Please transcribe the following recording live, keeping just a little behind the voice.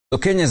So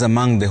Kenya is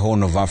among the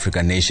Horn of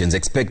Africa nations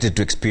expected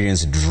to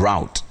experience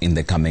drought in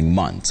the coming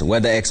months.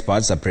 Weather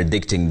experts are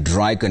predicting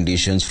dry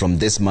conditions from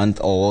this month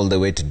all the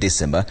way to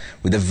December,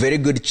 with a very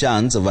good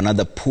chance of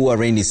another poor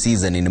rainy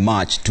season in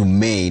March to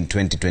May in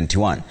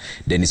 2021.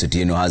 Denis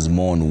Otieno has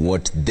more on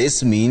what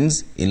this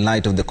means in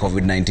light of the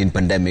COVID-19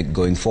 pandemic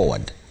going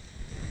forward.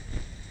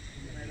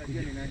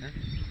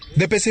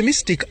 The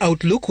pessimistic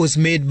outlook was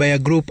made by a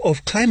group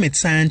of climate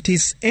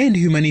scientists and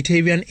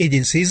humanitarian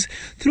agencies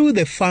through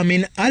the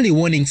Famine Early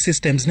Warning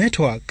Systems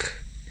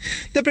Network.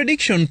 The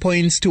prediction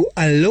points to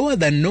a lower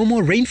than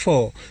normal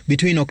rainfall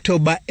between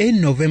October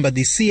and November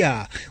this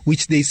year,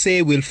 which they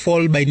say will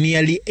fall by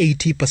nearly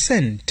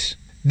 80%.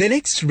 The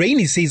next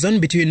rainy season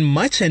between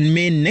March and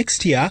May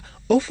next year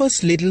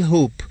offers little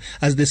hope,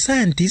 as the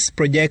scientists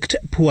project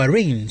poor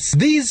rains.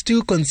 These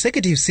two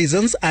consecutive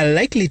seasons are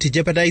likely to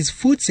jeopardize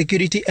food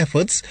security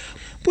efforts,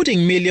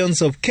 putting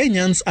millions of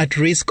Kenyans at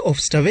risk of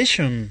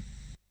starvation.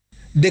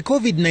 The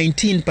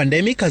COVID-19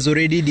 pandemic has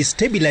already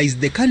destabilized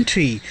the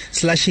country,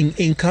 slashing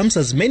incomes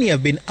as many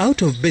have been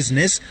out of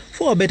business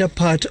for a better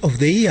part of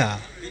the year.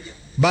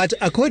 But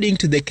according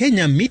to the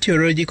Kenya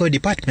Meteorological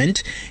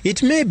Department,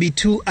 it may be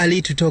too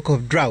early to talk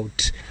of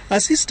drought.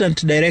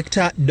 Assistant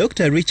Director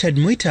Dr. Richard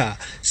Mwita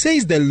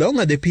says the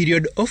longer the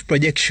period of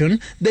projection,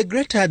 the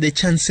greater the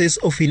chances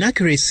of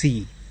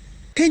inaccuracy.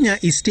 Kenya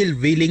is still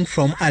reeling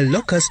from a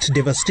locust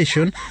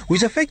devastation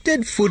which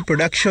affected food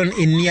production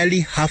in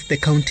nearly half the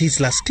counties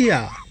last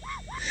year.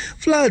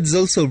 Floods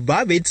also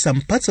ravaged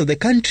some parts of the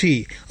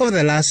country over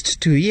the last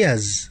 2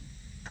 years.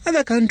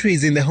 Other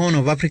countries in the Horn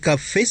of Africa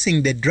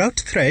facing the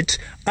drought threat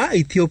are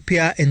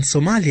Ethiopia and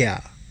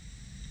Somalia.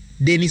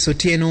 Denis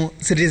Otieno,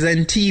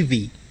 Citizen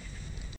TV.